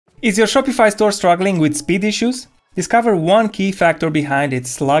Is your Shopify store struggling with speed issues? Discover one key factor behind its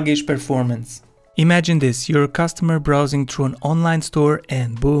sluggish performance. Imagine this, you're a customer browsing through an online store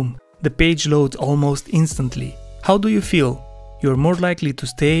and boom, the page loads almost instantly. How do you feel? You're more likely to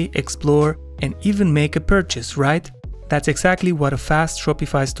stay, explore, and even make a purchase, right? That's exactly what a fast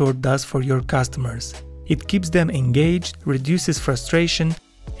Shopify store does for your customers. It keeps them engaged, reduces frustration,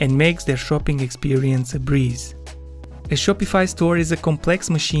 and makes their shopping experience a breeze. A Shopify store is a complex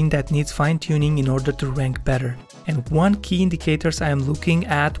machine that needs fine-tuning in order to rank better. And one key indicators I am looking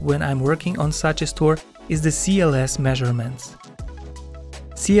at when I'm working on such a store is the CLS measurements.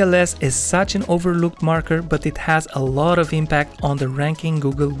 CLS is such an overlooked marker, but it has a lot of impact on the ranking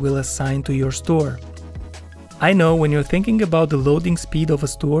Google will assign to your store. I know when you're thinking about the loading speed of a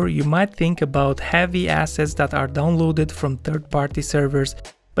store, you might think about heavy assets that are downloaded from third-party servers,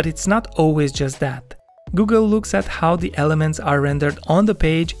 but it's not always just that. Google looks at how the elements are rendered on the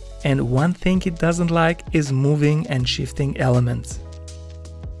page, and one thing it doesn't like is moving and shifting elements.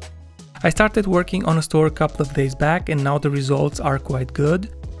 I started working on a store a couple of days back and now the results are quite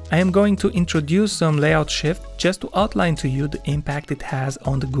good. I am going to introduce some layout shift just to outline to you the impact it has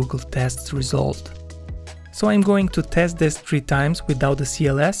on the Google tests result. So I'm going to test this 3 times without the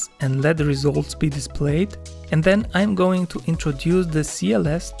CLS and let the results be displayed, and then I'm going to introduce the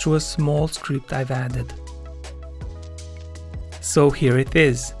CLS through a small script I've added. So here it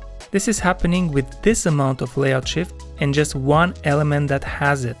is. This is happening with this amount of layout shift and just one element that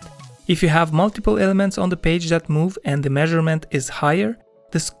has it. If you have multiple elements on the page that move and the measurement is higher,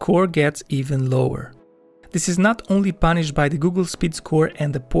 the score gets even lower. This is not only punished by the Google Speed score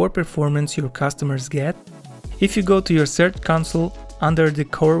and the poor performance your customers get. If you go to your Search Console under the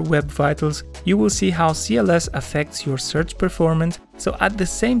Core Web Vitals, you will see how CLS affects your search performance, so at the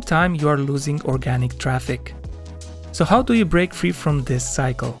same time you are losing organic traffic. So how do you break free from this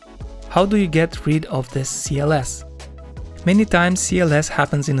cycle? How do you get rid of this CLS? Many times CLS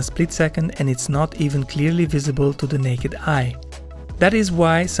happens in a split second and it's not even clearly visible to the naked eye. That is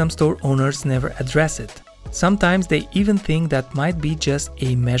why some store owners never address it. Sometimes they even think that might be just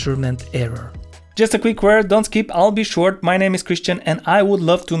a measurement error. Just a quick word, don't skip, I'll be short. My name is Cristian and I would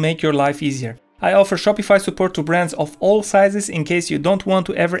love to make your life easier. I offer Shopify support to brands of all sizes. In case you don't want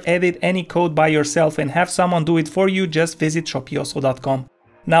to ever edit any code by yourself and have someone do it for you, just visit shopioso.com.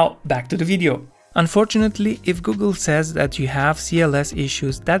 Now back to the video. Unfortunately, if Google says that you have CLS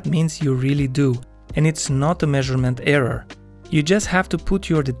issues, that means you really do, and it's not a measurement error. You just have to put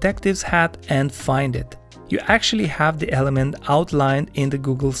your detective's hat and find it. You actually have the element outlined in the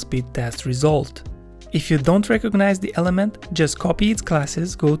Google Speed test result. If you don't recognize the element, just copy its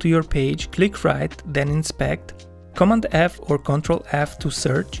classes, go to your page, click right, then inspect, Command F or Ctrl F to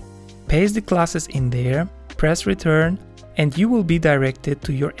search, paste the classes in there, press return, and you will be directed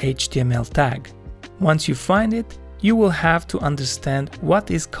to your HTML tag. Once you find it, you will have to understand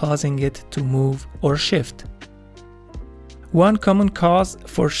what is causing it to move or shift. One common cause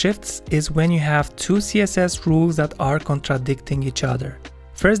for shifts is when you have 2 CSS rules that are contradicting each other.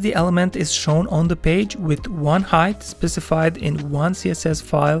 First, the element is shown on the page with one height specified in one CSS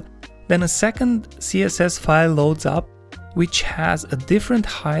file, then a second CSS file loads up which has a different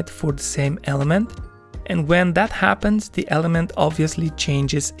height for the same element, and when that happens, the element obviously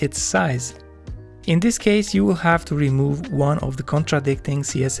changes its size. In this case, you will have to remove one of the contradicting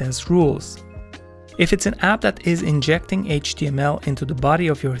CSS rules. If it's an app that is injecting HTML into the body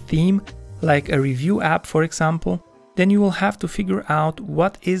of your theme, like a review app for example, then you will have to figure out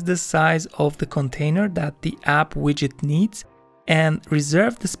what is the size of the container that the app widget needs and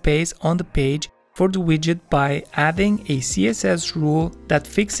reserve the space on the page for the widget by adding a CSS rule that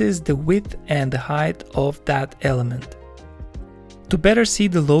fixes the width and the height of that element. To better see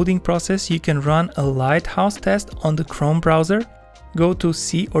the loading process, you can run a lighthouse test on the Chrome browser, go to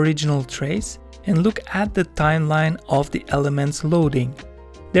See Original Trace, and look at the timeline of the elements loading.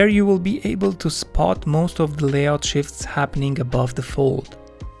 There you will be able to spot most of the layout shifts happening above the fold.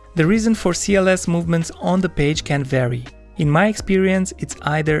 The reason for CLS movements on the page can vary. In my experience, it's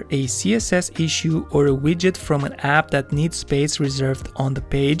either a CSS issue or a widget from an app that needs space reserved on the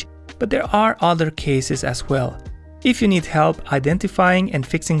page, but there are other cases as well. If you need help identifying and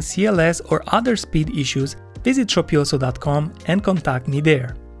fixing CLS or other speed issues, visit shopioso.com and contact me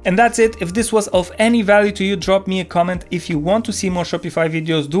there. And that's it. If this was of any value to you, drop me a comment. If you want to see more Shopify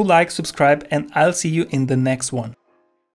videos, do like, subscribe, and I'll see you in the next one.